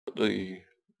the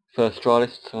first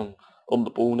trialists on the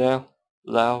ball now.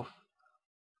 Lau.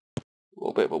 A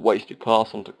little bit of a wasted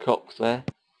pass onto Cox there.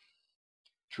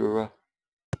 Drura.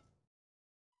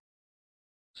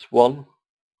 Swan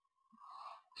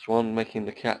making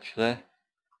the catch there.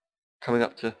 Coming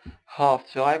up to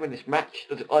half time in this match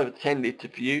that I've attended to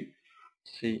view.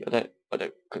 See, I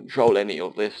don't control any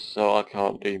of this, so I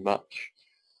can't do much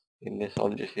in this.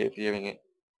 I'm just here viewing it.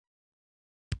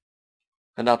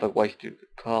 Another wasted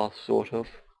pass, sort of.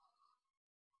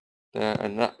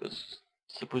 And that was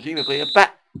presumably a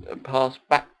pass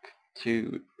back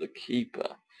to the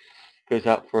keeper. Goes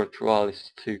out for a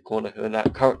trialist to corner, who are now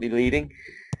currently leading.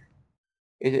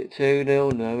 Is it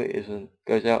 2-0? No, it isn't.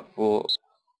 Goes out for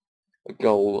a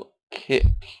goal kick.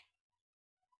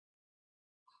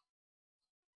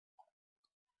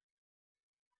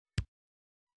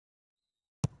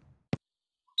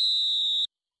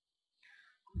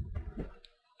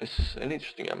 It's an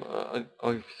interesting game. I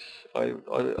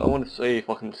want to see if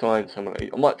I can sign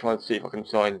somebody. I might try and see if I can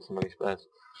sign some of these players.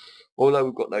 Although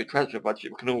we've got no transfer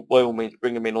budget, we can by all means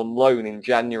bring them in on loan in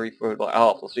January for like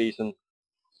half the season,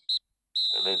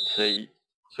 and then see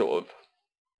sort of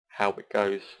how it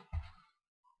goes.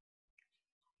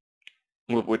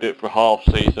 We'll do it for half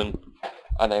season,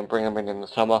 and then bring them in the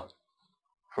summer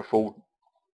for full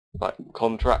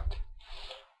contract.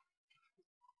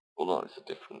 Although it's a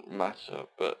different matter,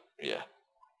 but yeah.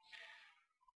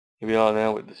 Here we are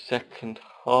now with the second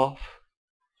half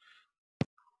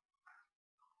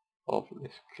of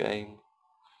this game.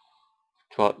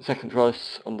 Second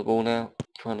tries on the ball now,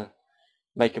 trying to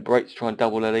make a break to try and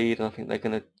double their lead, and I think they're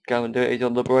going to go and do it. He's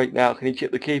on the break now. Can he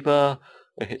chip the keeper?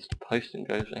 It hits the post and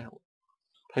goes out.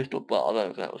 Post or bar? I don't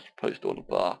know if that was the post or the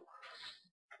bar.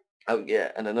 Oh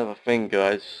yeah, and another thing,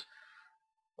 guys.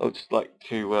 I would just like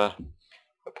to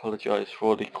apologise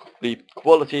for the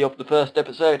quality of the first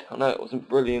episode. I know it wasn't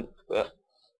brilliant, but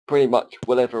pretty much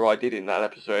whatever I did in that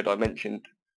episode I mentioned,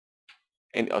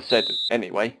 I said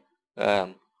anyway.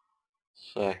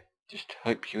 So just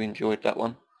hope you enjoyed that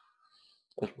one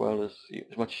as well as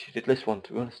much as you did this one,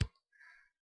 to be honest.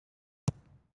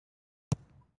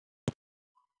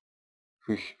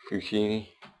 Fusini.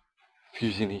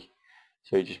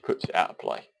 So he just puts it out of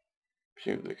play.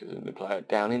 Presumably because of the player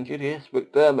down injured, yes.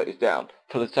 McDermott is down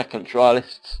for the second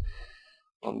trialists.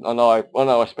 I know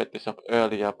I sped this up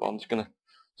earlier, but I'm just going to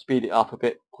speed it up a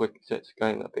bit quick so it's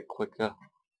going a bit quicker.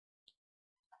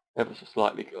 Ever so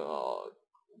slightly. Oh,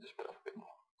 just put up a bit more.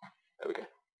 There we go.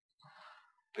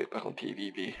 Put it back on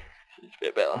TVB. It's a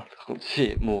bit better. I can see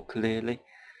it more clearly.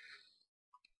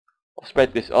 I've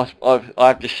sped this.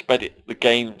 I've just sped it the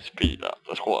game speed up.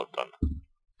 That's what I've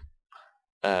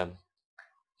done.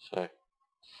 So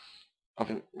I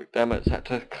think McDermott's had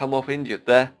to come off injured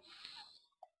there.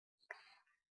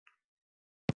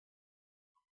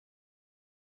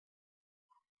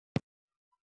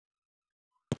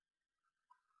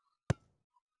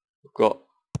 We've got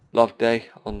Loveday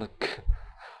in the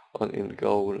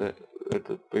goal at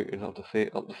the booting of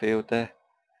the field there.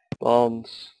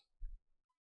 Barnes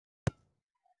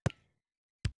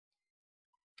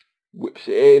whips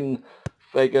it in.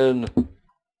 Fagan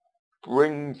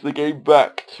brings the game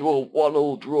back to a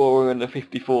 1-1 draw in the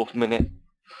 54th minute.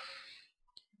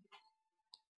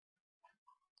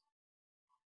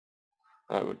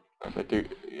 We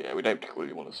don't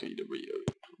particularly want to see the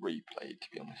replay, to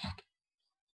be honest.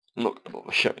 I'm not going to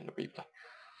bother showing the replay.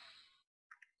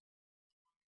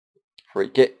 Free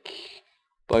kick.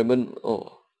 Bowman.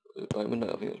 No, I think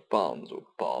it was Barnes or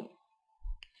Barm.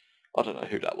 I don't know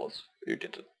who that was. Who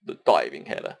did the diving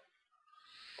header.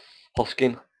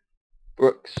 Hoskin.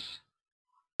 Brooks.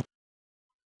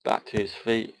 Back to his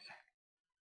feet.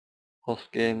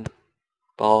 Hoskin.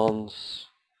 Barnes.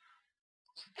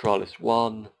 Trialist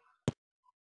 1.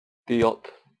 Diop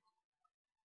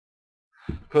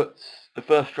puts the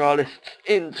first trialists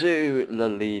into the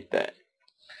lead there.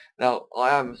 Now,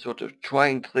 I am sort of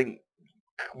trying to think,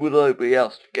 would anybody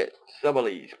else get some of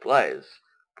these players,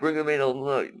 bring them in on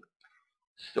loan,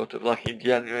 sort of like in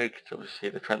January, because obviously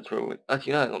the transfer window,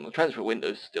 actually no, the transfer window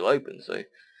is still open, so,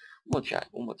 what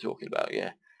am I talking about,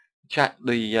 yeah.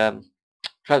 The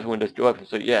transfer window is still open,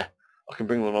 so yeah, I can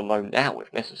bring them on loan now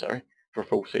if necessary, for a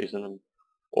full season,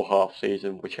 or half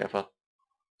season, whichever.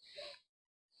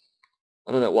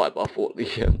 I don't know why, but I thought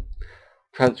the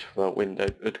transfer window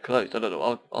had closed. I don't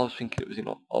know. I was thinking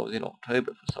I was in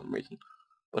October for some reason,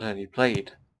 but I only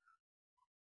played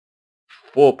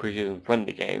 4 pre-season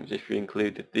friendly games if you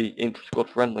included the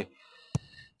inter-squad friendly.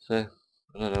 So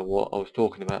I don't know what I was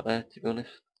talking about there, to be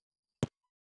honest.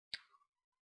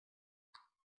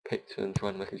 Picton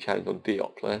trying to make a challenge on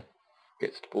Diop there.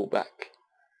 Gets the ball back.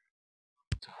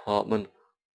 Hartman.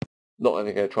 Not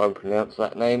even going to try and pronounce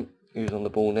that name. Who's on the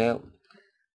ball now?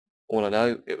 All I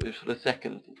know, it was for the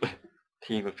second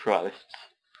team of trialists.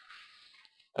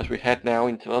 As we head now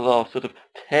into the last sort of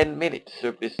 10 minutes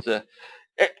of this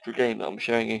extra game that I'm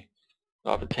showing you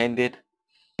that I've attended.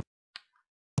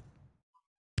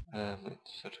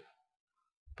 It's sort of,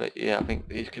 but yeah, I think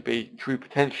these could be true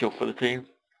potential for the team.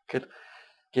 Could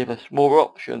give us more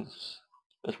options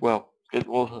as well. Give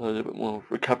also a little bit more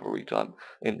recovery time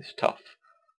in this tough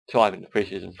time in the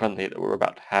pre-season friendly that we're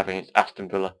about to have against Aston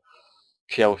Villa,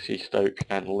 Chelsea, Stoke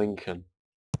and Lincoln.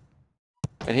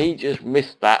 And he just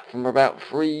missed that from about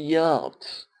 3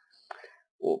 yards.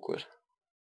 Awkward.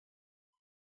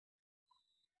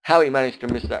 How he managed to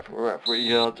miss that from about 3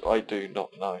 yards, I do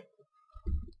not know.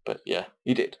 But yeah,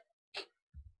 he did.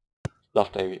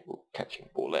 Loveday catching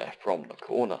the ball there from the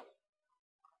corner.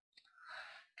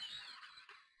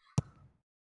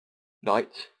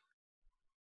 Knight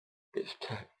gets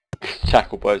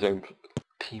tackled by his own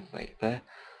teammate there.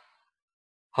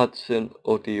 Hudson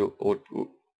or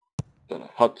no,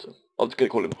 Hudson. I was going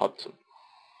to call him Hudson.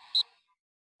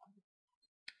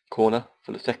 Corner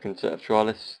for the second set of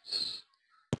trialists.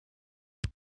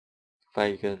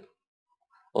 Fagan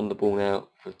on the ball now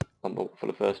for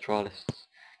the first trialists.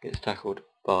 Gets tackled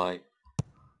by...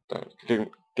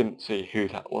 Didn't see who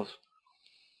that was.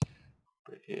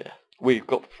 But yeah, we've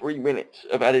got 3 minutes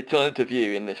of added time to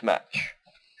view in this match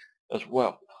as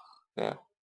well. Now,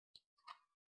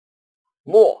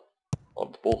 more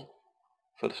on the ball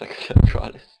for the second set of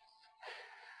trialists.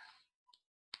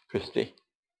 Christie.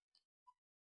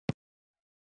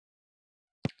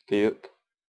 Diop.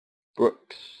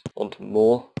 Brooks onto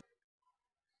Moore.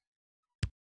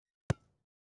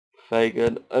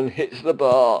 Fagan and hits the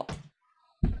bar.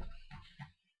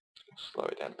 Slow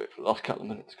it down a bit for the last couple of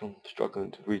minutes. I'm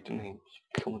struggling to read the names.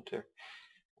 Commentary.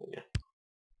 But yeah.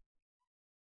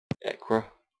 Ekra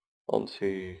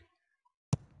onto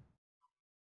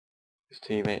his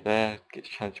teammate there. Gets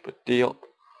challenged by Diop.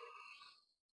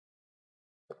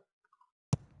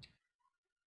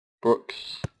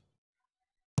 Brooks.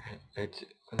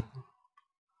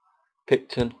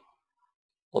 Picton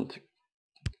onto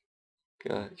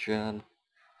Jan.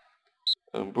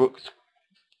 And Brooks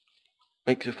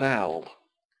makes a foul.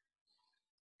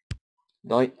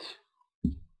 Knight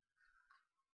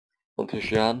onto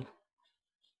Jan.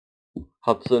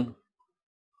 Hudson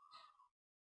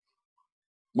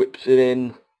whips it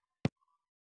in.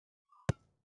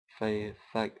 Fag.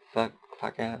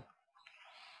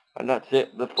 And that's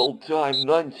it, the full time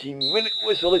 90-minute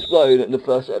whistle is blown in the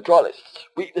first set of trialists.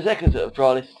 Beat the second set of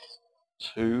trialists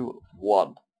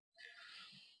 2-1.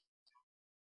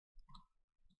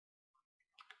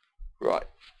 Right.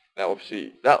 Now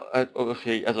obviously,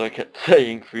 as I kept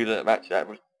saying through the match, that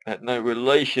had no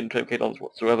relation to MK Dons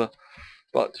whatsoever,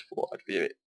 but thought I'd view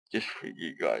it just for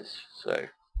you guys. So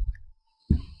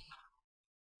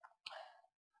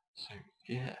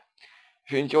yeah.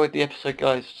 If you enjoyed the episode,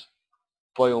 guys,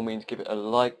 by all means give it a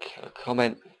like, a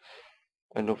comment,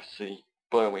 and obviously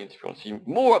by all means if you want to see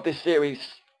more of this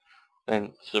series,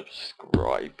 then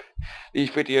subscribe.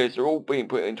 These videos are all being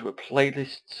put into a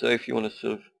playlist, so if you want to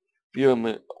sort of view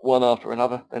them one after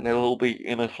another, then they'll all be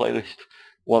in a playlist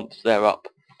once they're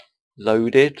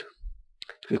uploaded.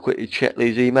 To quickly check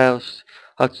these emails: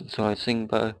 Hudson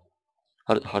Singbo,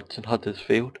 Hudson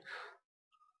Huddersfield.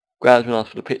 Groundsman asked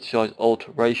for the pitch size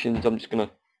alterations. I'm just going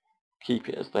to keep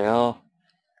it as they are.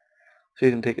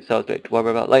 Season ticket sales don't to worry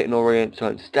about. Leyton Orient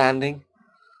standing.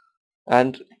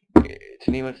 And it's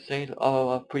an email to say that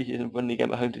our pre-season friendly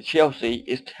game at home to Chelsea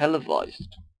is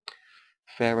televised.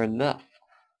 Fair enough.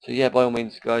 So yeah, by all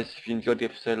means guys, if you enjoyed the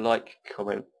episode, like,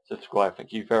 comment, subscribe.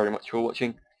 Thank you very much for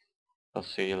watching. I'll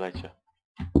see you later.